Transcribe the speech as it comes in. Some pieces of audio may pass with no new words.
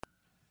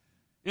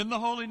In the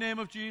holy name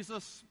of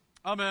Jesus,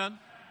 amen.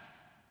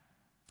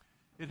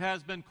 It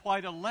has been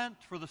quite a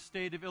Lent for the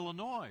state of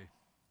Illinois.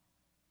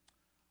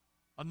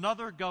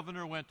 Another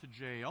governor went to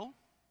jail.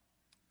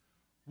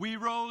 We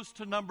rose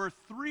to number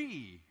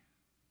 3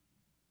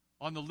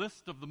 on the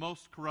list of the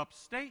most corrupt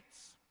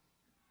states,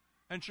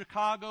 and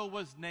Chicago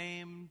was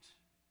named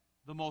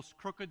the most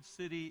crooked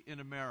city in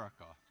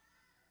America.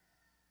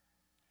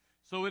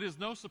 So it is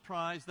no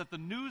surprise that the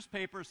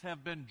newspapers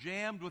have been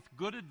jammed with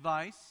good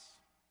advice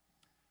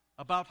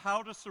about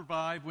how to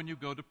survive when you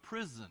go to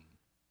prison.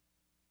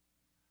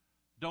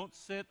 Don't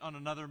sit on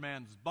another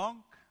man's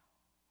bunk.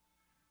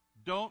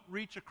 Don't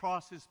reach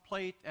across his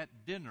plate at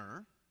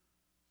dinner.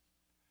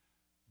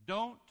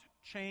 Don't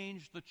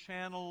change the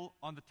channel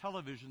on the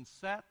television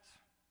set.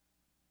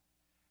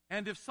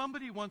 And if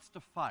somebody wants to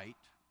fight,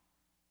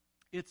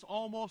 it's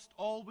almost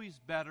always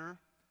better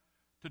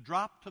to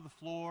drop to the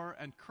floor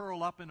and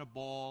curl up in a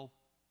ball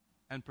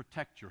and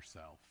protect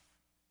yourself.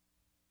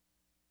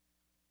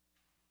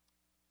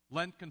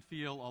 Lent can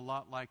feel a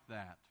lot like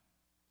that.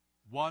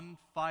 One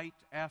fight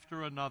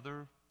after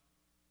another.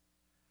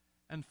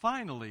 And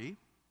finally,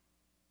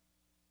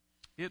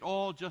 it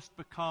all just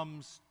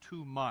becomes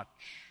too much.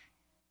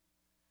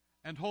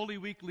 And Holy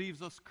Week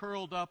leaves us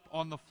curled up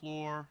on the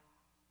floor,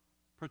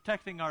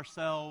 protecting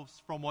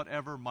ourselves from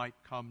whatever might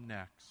come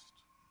next.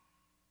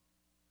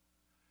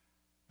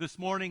 This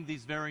morning,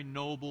 these very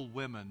noble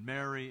women,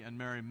 Mary and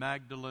Mary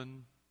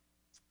Magdalene,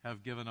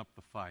 have given up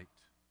the fight.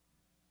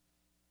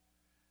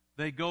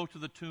 They go to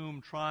the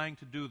tomb trying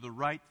to do the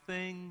right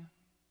thing,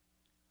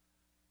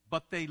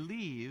 but they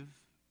leave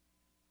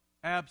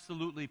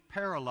absolutely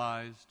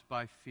paralyzed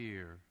by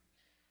fear.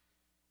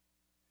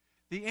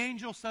 The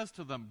angel says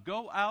to them,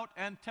 "Go out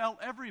and tell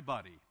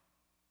everybody."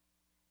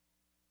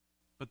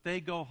 But they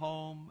go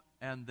home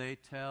and they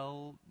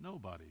tell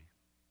nobody.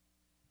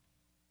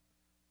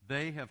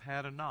 They have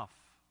had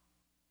enough.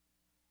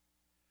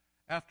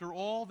 After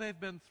all they've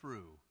been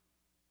through,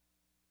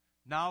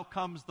 now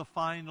comes the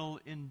final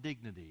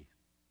indignity.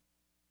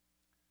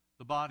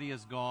 The body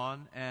is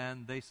gone,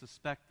 and they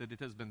suspect that it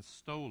has been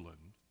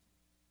stolen,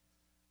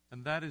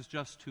 and that is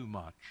just too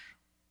much.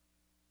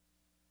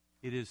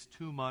 It is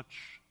too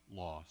much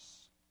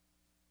loss.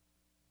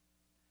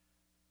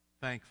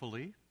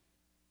 Thankfully,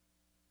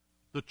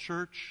 the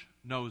church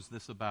knows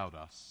this about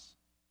us,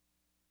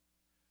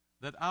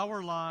 that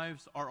our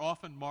lives are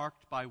often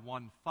marked by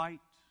one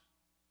fight,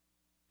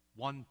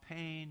 one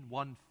pain,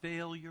 one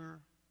failure,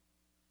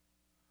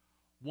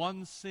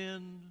 one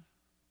sin,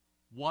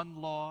 one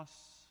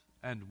loss,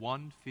 and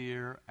one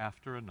fear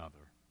after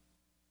another.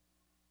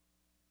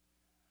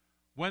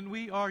 When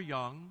we are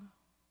young,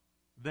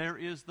 there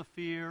is the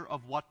fear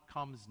of what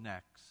comes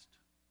next.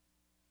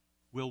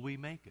 Will we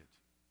make it?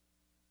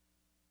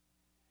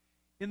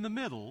 In the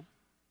middle,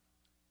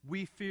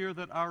 we fear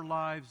that our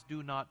lives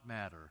do not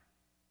matter,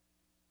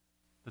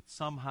 that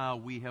somehow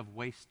we have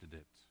wasted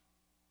it.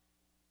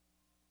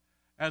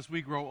 As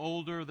we grow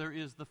older, there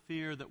is the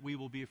fear that we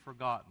will be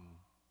forgotten.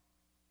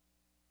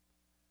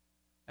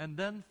 And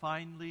then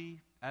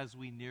finally, as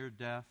we near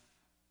death,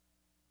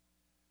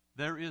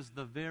 there is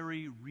the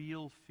very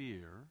real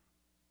fear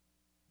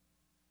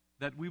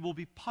that we will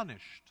be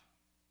punished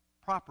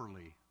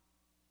properly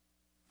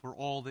for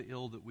all the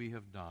ill that we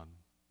have done.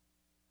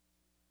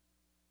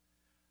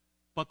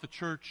 But the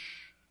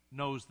church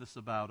knows this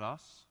about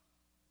us.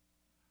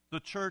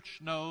 The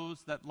church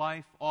knows that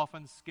life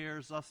often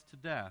scares us to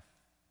death.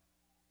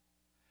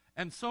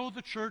 And so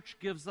the church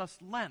gives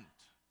us Lent,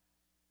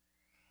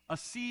 a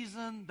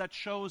season that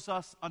shows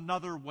us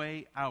another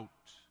way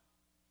out.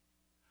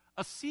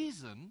 A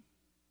season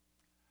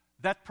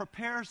that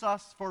prepares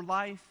us for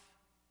life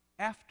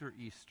after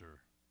Easter.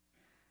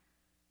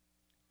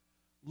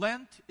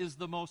 Lent is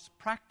the most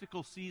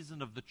practical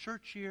season of the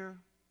church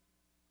year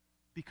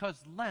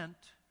because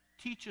Lent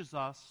teaches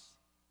us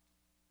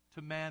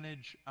to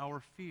manage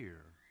our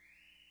fear.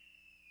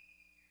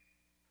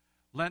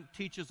 Lent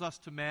teaches us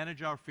to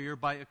manage our fear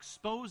by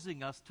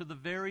exposing us to the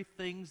very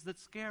things that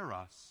scare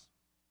us.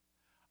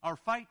 Our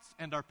fights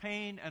and our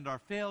pain and our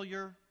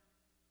failure,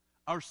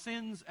 our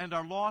sins and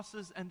our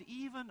losses, and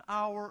even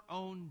our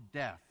own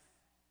death.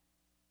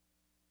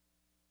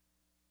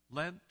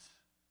 Lent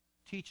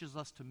teaches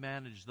us to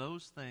manage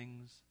those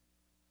things,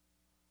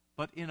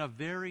 but in a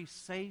very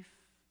safe,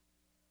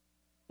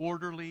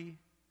 orderly,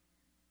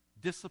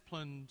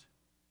 disciplined,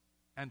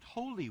 and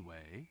holy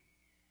way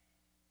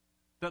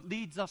that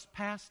leads us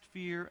past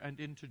fear and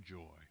into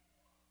joy.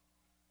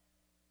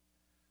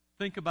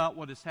 Think about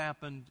what has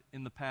happened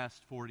in the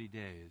past 40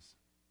 days.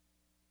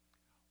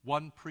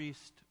 One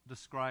priest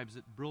describes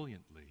it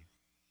brilliantly.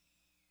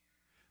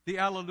 The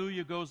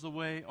Alleluia goes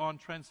away on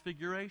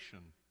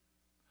Transfiguration.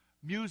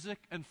 Music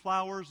and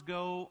flowers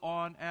go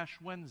on Ash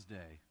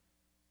Wednesday.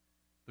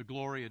 The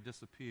Gloria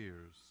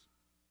disappears.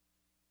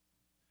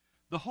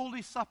 The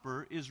Holy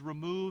Supper is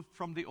removed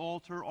from the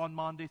altar on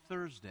Maundy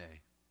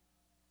Thursday.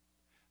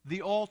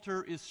 The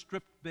altar is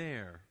stripped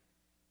bare.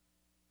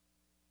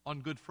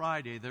 On Good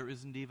Friday, there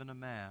isn't even a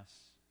Mass.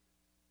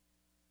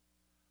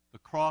 The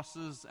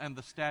crosses and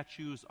the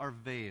statues are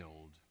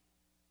veiled.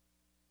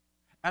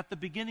 At the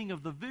beginning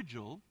of the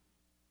vigil,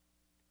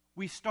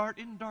 we start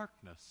in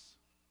darkness.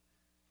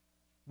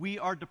 We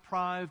are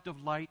deprived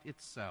of light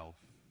itself.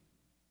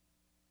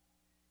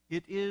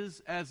 It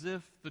is as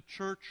if the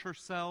church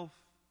herself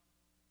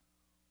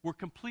were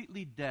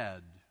completely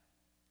dead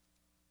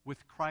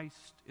with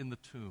Christ in the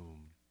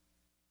tomb.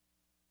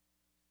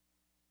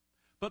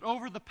 But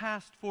over the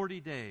past 40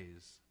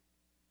 days,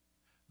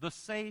 the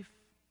safe,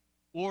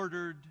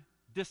 ordered,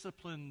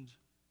 disciplined,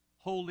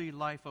 holy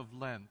life of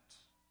Lent,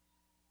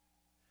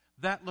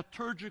 that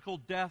liturgical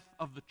death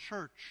of the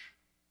church,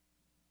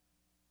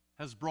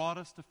 has brought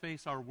us to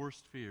face our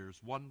worst fears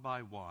one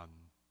by one.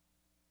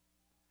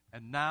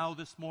 And now,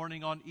 this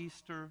morning on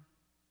Easter,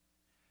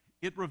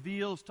 it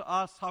reveals to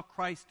us how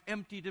Christ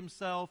emptied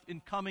himself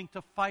in coming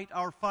to fight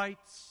our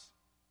fights,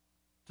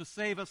 to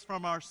save us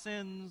from our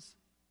sins,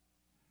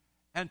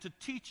 and to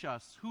teach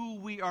us who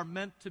we are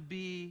meant to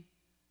be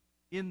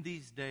in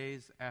these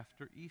days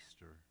after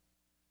Easter.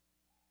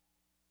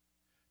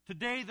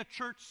 Today, the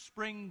church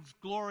springs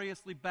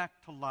gloriously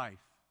back to life.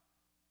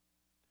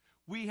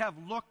 We have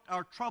looked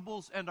our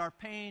troubles and our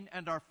pain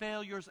and our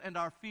failures and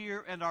our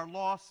fear and our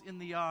loss in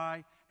the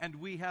eye, and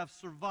we have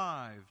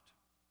survived.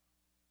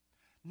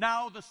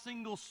 Now the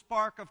single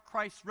spark of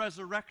Christ's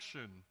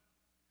resurrection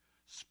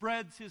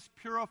spreads his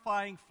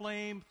purifying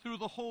flame through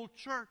the whole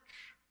church,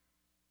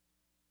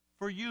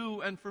 for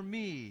you and for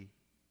me.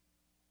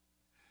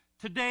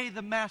 Today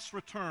the Mass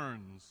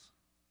returns,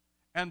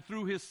 and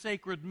through his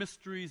sacred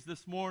mysteries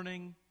this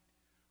morning,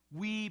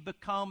 we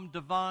become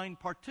divine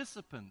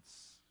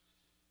participants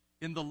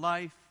in the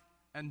life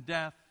and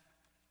death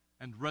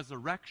and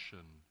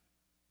resurrection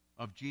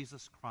of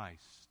Jesus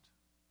Christ.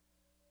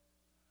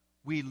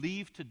 We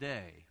leave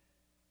today,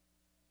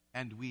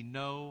 and we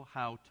know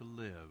how to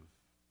live.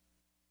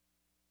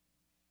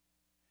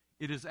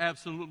 It is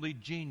absolutely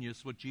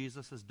genius what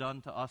Jesus has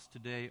done to us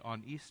today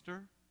on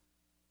Easter.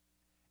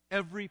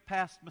 Every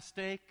past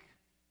mistake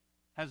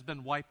has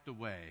been wiped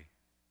away.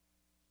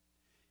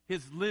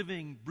 His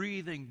living,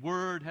 breathing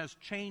word has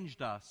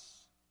changed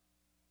us.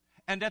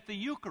 And at the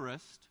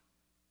Eucharist,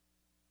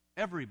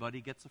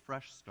 everybody gets a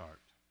fresh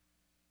start.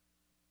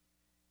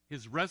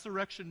 His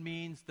resurrection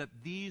means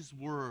that these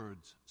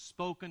words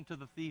spoken to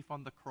the thief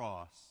on the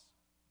cross,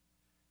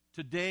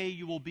 "Today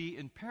you will be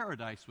in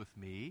paradise with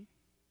me,"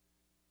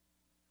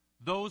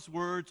 those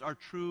words are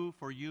true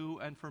for you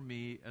and for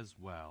me as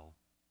well.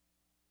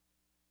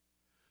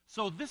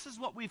 So this is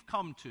what we've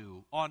come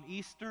to on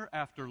Easter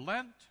after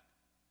Lent.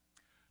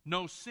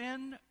 No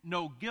sin,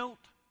 no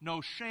guilt, no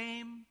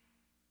shame,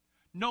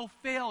 no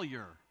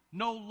failure,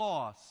 no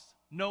loss,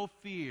 no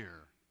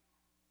fear,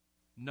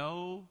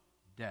 no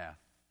death.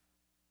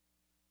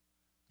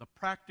 The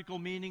practical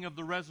meaning of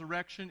the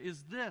resurrection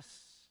is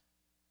this: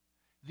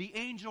 the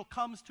angel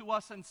comes to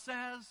us and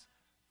says,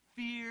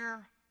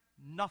 "Fear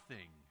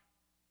nothing."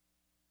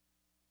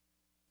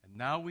 And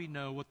now we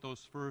know what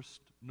those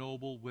first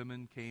noble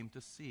women came to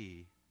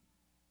see,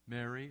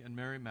 Mary and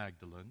Mary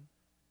Magdalene.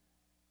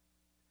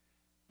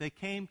 They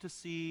came to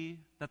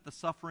see that the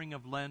suffering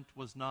of Lent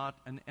was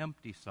not an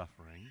empty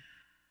suffering,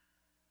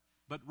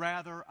 but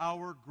rather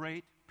our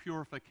great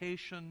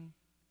purification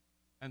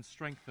and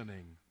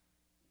strengthening.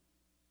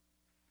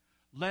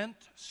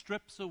 Lent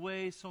strips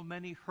away so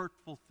many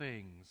hurtful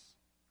things: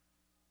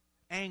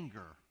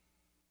 anger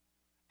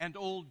and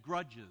old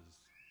grudges,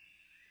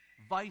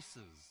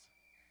 vices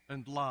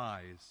and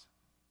lies,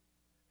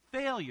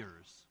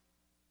 failures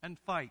and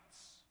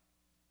fights.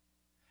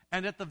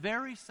 And at the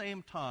very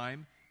same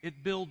time,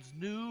 it builds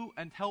new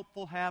and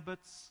helpful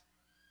habits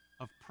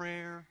of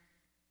prayer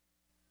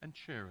and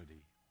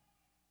charity.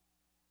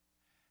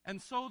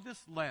 And so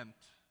this Lent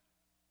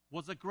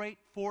was a great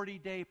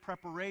 40-day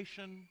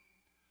preparation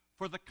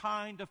for the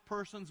kind of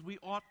persons we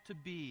ought to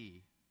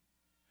be,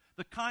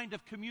 the kind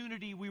of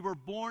community we were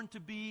born to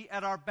be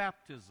at our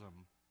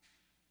baptism.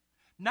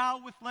 Now,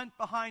 with Lent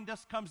behind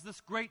us, comes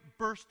this great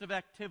burst of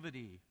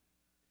activity.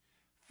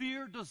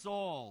 Fear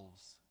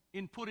dissolves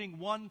in putting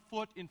one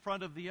foot in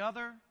front of the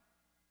other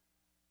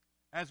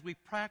as we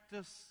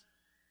practice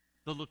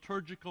the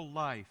liturgical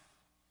life,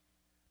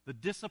 the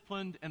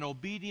disciplined and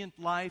obedient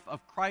life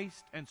of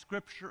Christ and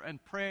Scripture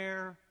and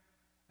prayer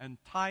and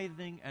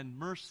tithing and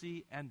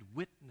mercy and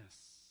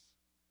witness.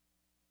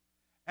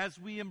 As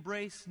we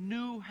embrace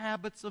new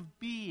habits of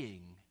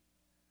being,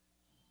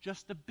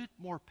 just a bit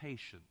more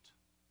patient,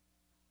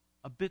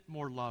 a bit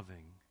more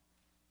loving,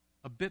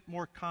 a bit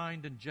more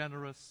kind and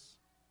generous,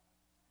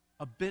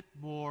 a bit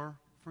more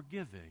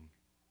forgiving.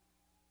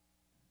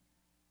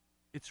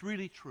 It's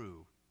really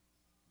true.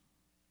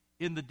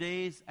 In the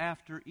days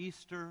after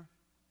Easter,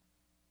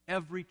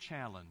 every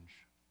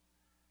challenge,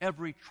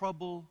 every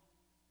trouble,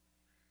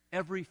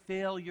 every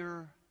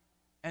failure,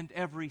 and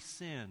every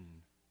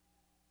sin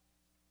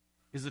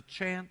is a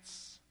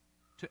chance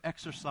to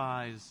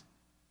exercise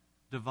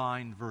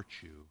divine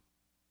virtue.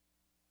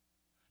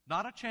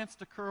 Not a chance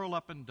to curl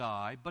up and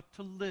die, but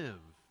to live,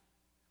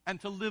 and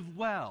to live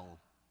well,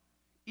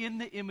 in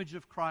the image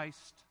of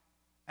Christ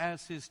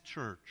as His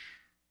church.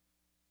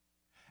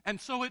 And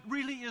so it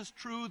really is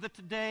true that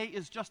today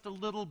is just a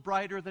little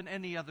brighter than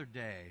any other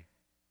day.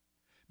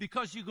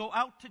 Because you go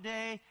out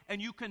today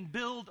and you can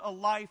build a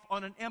life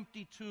on an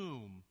empty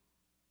tomb.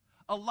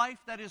 A life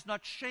that is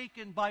not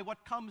shaken by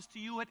what comes to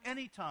you at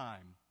any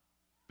time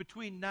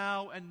between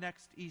now and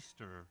next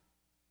Easter.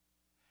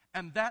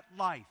 And that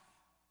life,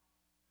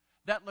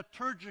 that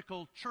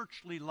liturgical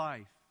churchly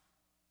life,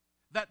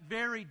 that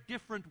very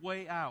different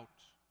way out,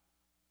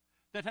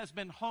 that has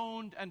been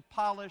honed and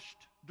polished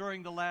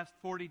during the last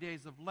 40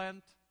 days of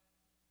Lent,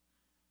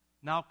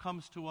 now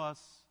comes to us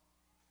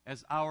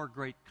as our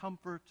great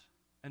comfort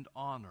and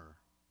honor,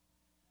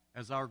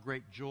 as our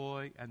great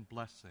joy and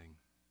blessing.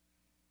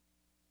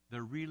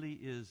 There really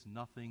is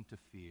nothing to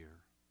fear.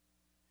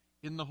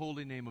 In the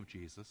holy name of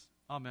Jesus,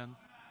 amen.